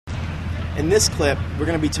In this clip, we're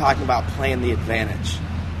going to be talking about playing the advantage.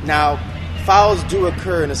 Now, fouls do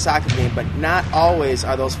occur in a soccer game, but not always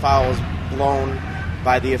are those fouls blown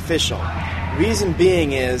by the official. Reason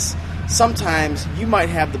being is sometimes you might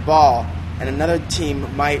have the ball and another team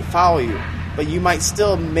might foul you, but you might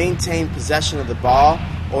still maintain possession of the ball,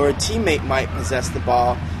 or a teammate might possess the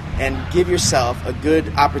ball and give yourself a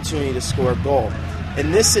good opportunity to score a goal.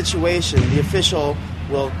 In this situation, the official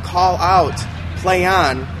will call out play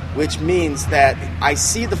on, which means that I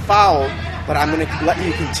see the foul, but I'm going to let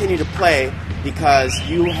you continue to play because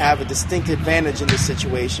you have a distinct advantage in this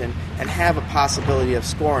situation and have a possibility of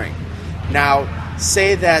scoring. Now,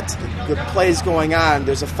 say that the play is going on,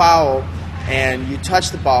 there's a foul, and you touch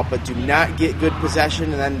the ball but do not get good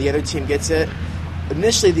possession, and then the other team gets it.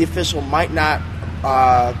 Initially, the official might not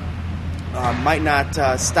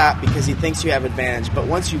stop because he thinks you have advantage, but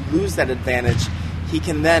once you lose that advantage, he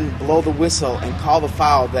can then blow the whistle and call the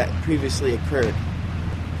foul that previously occurred.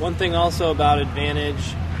 One thing also about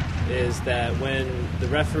advantage is that when the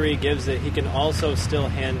referee gives it, he can also still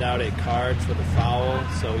hand out a card for the foul.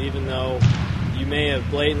 So even though you may have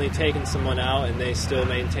blatantly taken someone out and they still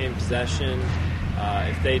maintain possession,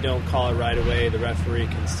 if they don't call it right away, the referee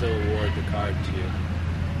can still award the card to you.